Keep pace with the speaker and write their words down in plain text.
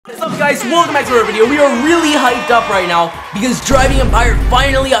What's up guys, welcome back to our video. We are really hyped up right now because Driving Empire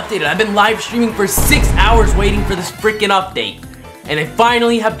finally updated. I've been live streaming for 6 hours waiting for this freaking update. And I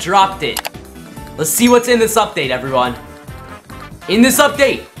finally have dropped it. Let's see what's in this update, everyone. In this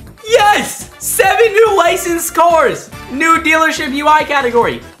update, yes! 7 new licensed cars! New dealership UI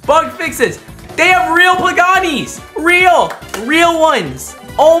category. Bug fixes. They have real Paganis! Real ones!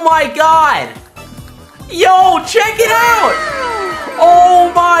 Oh my god! Yo, check it out!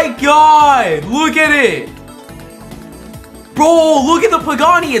 Oh my god! Look at it! Bro, look at the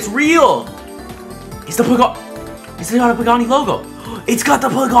Pagani, it's real! It's got a Pagani logo. It's got the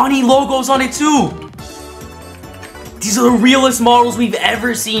Pagani logos on it too! These are the realest models we've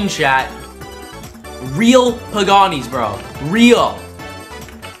ever seen, chat. Real Paganis, bro. Real.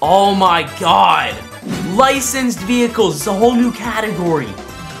 Oh my god. Licensed vehicles, it's a whole new category.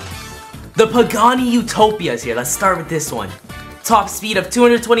 The Pagani Utopia is here. Let's start with this one. Top speed of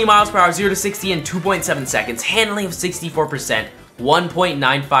 220 miles per hour, 0 to 60 in 2.7 seconds. Handling of 64%,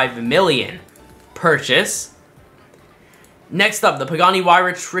 1.95 million. Purchase. Next up, the Pagani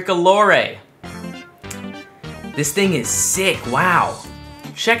Huayra Tricolore. This thing is sick, wow.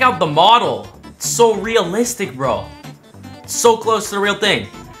 Check out the model. It's so realistic, bro. It's so close to the real thing.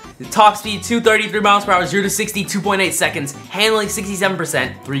 The top speed, 233 miles per hour, 0 to 60, 2.8 seconds. Handling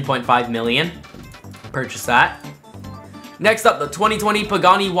 67%, 3.5 million. Purchase that. Next up, the 2020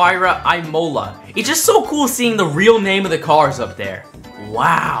 Pagani Huayra Imola. It's just so cool seeing the real name of the cars up there.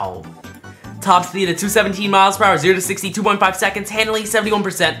 Wow. Top speed of 217 miles per hour, 0 to 60, 2.5 seconds. Handling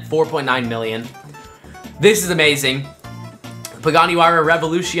 71%, 4.9 million. This is amazing. Pagani Huayra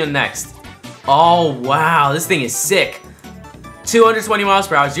Revolution next. Oh, wow. This thing is sick. 220 miles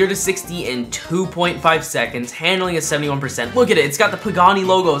per hour, 0 to 60 in 2.5 seconds. Handling is 71%. Look at it. It's got the Pagani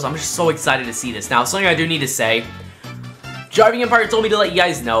logos. I'm just so excited to see this. Now, something I do need to say. Driving Empire told me to let you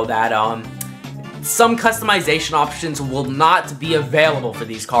guys know that some customization options will not be available for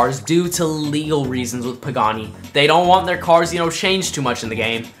these cars due to legal reasons with Pagani. They don't want their cars, changed too much in the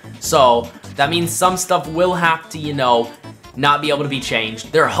game. So, that means some stuff will have to, not be able to be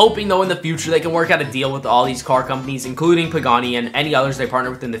changed. They're hoping, though, in the future they can work out a deal with all these car companies, including Pagani and any others they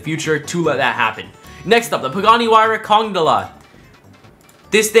partner with in the future, to let that happen. Next up, the Pagani Huayra Condola.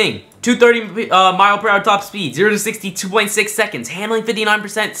 This thing, 230 mile per hour top speed, 0 to 60, 2.6 seconds, handling 59%,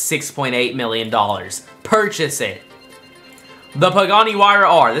 $6.8 million. Purchase it. The Pagani Huayra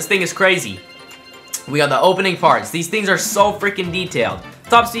R. This thing is crazy. We got the opening parts. These things are so freaking detailed.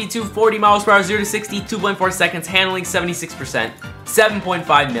 Top speed, 240 miles per hour, 0 to 60, 2.4 seconds, handling 76%,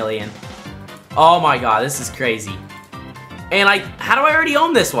 $7.5 million. Oh my god, this is crazy. And how do I already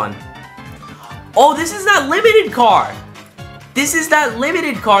own this one? Oh, this is that limited car. This is that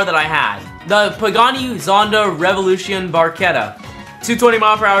limited car that I had. The Pagani Zonda Revolution Barchetta. 220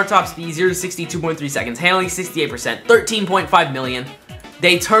 mile per hour top speed, 0 to 60, 2.3 seconds, handling 68%, $13.5 million.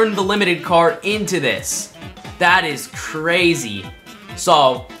 They turned the limited car into this. That is crazy.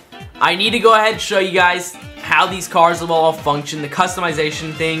 So, I need to go ahead and show you guys how these cars will all function, the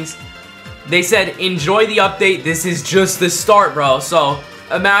customization things. They said, enjoy the update, this is just the start, bro. So,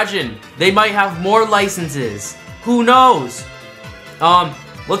 imagine, they might have more licenses. Who knows?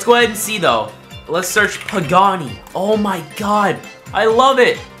 Let's go ahead and see, though. Let's search Pagani. Oh my god, I love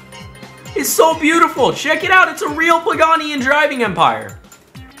it. It's so beautiful. Check it out, it's a real Pagani in Driving Empire.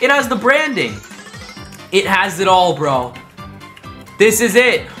 It has the branding. It has it all, bro. This is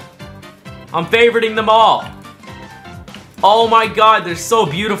it. I'm favoriting them all. Oh my god, they're so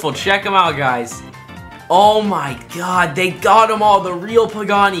beautiful. Check them out, guys. Oh my god, they got them all. The real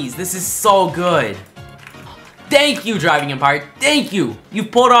Paganis. This is so good. Thank you, Driving Empire. Thank you.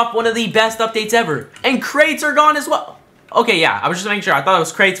 You've pulled off one of the best updates ever. And crates are gone as well. Okay, yeah, I was just making sure. I thought it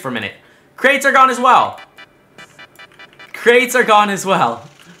was crates for a minute. Crates are gone as well. Crates are gone as well.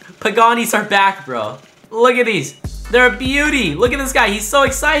 Paganis are back, bro. Look at these. They're a beauty. Look at this guy. He's so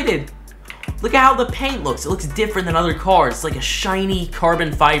excited. Look at how the paint looks. It looks different than other cars. It's like a shiny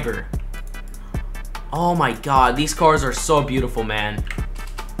carbon fiber. Oh my god. These cars are so beautiful, man.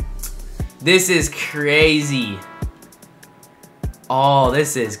 This is crazy. Oh,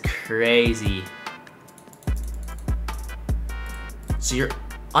 this is crazy. So you're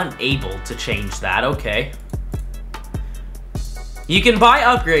unable to change that. Okay. You can buy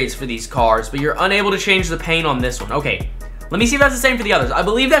upgrades for these cars, but you're unable to change the paint on this one. Okay, let me see if that's the same for the others. I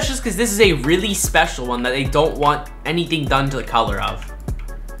believe that's just because this is a really special one that they don't want anything done to the color of.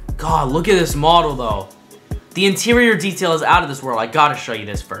 God, look at this model, though. The interior detail is out of this world. I gotta show you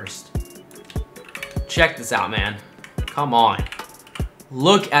this first. Check this out, man. Come on.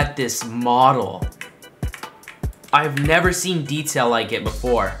 Look at this model. I've never seen detail like it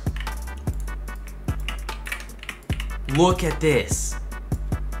before. Look at this.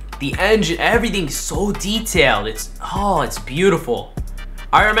 The engine, everything's so detailed. It's beautiful.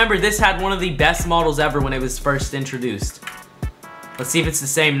 I remember this had one of the best models ever when it was first introduced. Let's see if it's the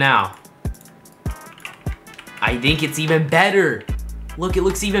same now. I think it's even better. Look, it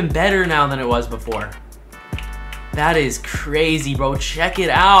looks even better now than it was before. That is crazy, bro. Check it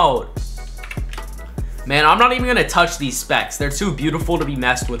out. Man, I'm not even gonna touch these specs. They're too beautiful to be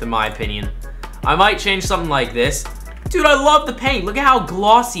messed with, in my opinion. I might change something like this. Dude, I love the paint. Look at how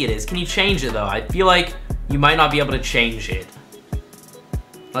glossy it is. Can you change it, though? I feel like you might not be able to change it.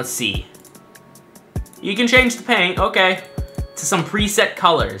 Let's see. You can change the paint, okay, to some preset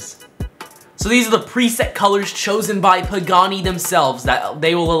colors. So these are the preset colors chosen by Pagani themselves that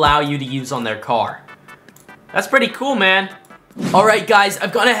they will allow you to use on their car. That's pretty cool, man. Alright guys,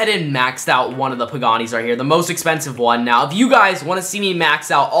 I've gone ahead and maxed out one of the Paganis right here, the most expensive one. Now, if you guys want to see me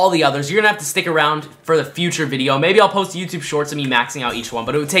max out all the others, you're going to have to stick around for the future video. Maybe I'll post YouTube shorts of me maxing out each one,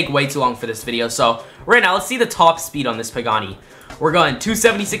 but it would take way too long for this video. So, right now, let's see the top speed on this Pagani. We're going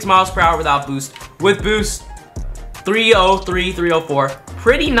 276 miles per hour without boost. With boost, 303, 304.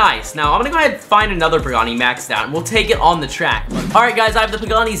 Pretty nice. Now, I'm going to go ahead and find another Pagani maxed out, and we'll take it on the track. Alright guys, I have the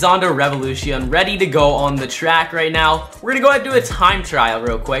Pagani Zonda Revolution ready to go on the track right now. We're going to go ahead and do a time trial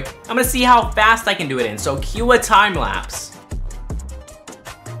real quick. I'm going to see how fast I can do it in, so cue a time lapse.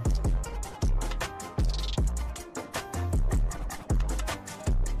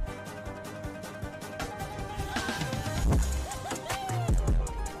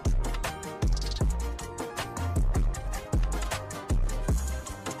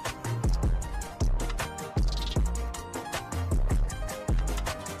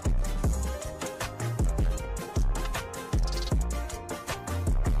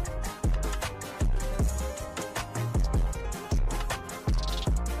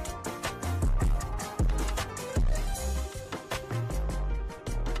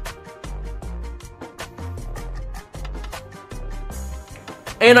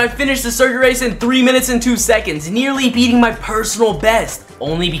 And I finished the circuit race in 3 minutes and 2 seconds, nearly beating my personal best,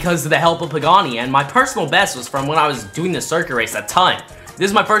 only because of the help of Pagani, and my personal best was from when I was doing the circuit race a ton.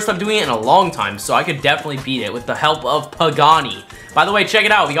 This is my first time doing it in a long time, so I could definitely beat it with the help of Pagani. By the way, check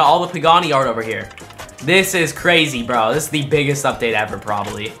it out, we got all the Pagani art over here. This is crazy, bro. This is the biggest update ever,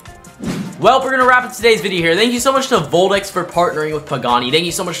 probably. Well, we're going to wrap up today's video here. Thank you so much to Voldex for partnering with Pagani. Thank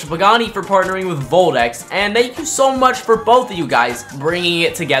you so much to Pagani for partnering with Voldex. And thank you so much for both of you guys bringing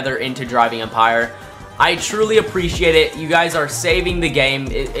it together into Driving Empire. I truly appreciate it. You guys are saving the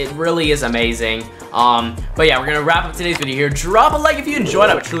game. It really is amazing. But yeah, we're going to wrap up today's video here. Drop a like if you enjoyed.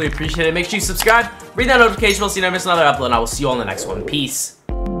 I would truly appreciate it. Make sure you subscribe. Ring that notification bell so you never miss another upload. And I will see you all in the next one. Peace.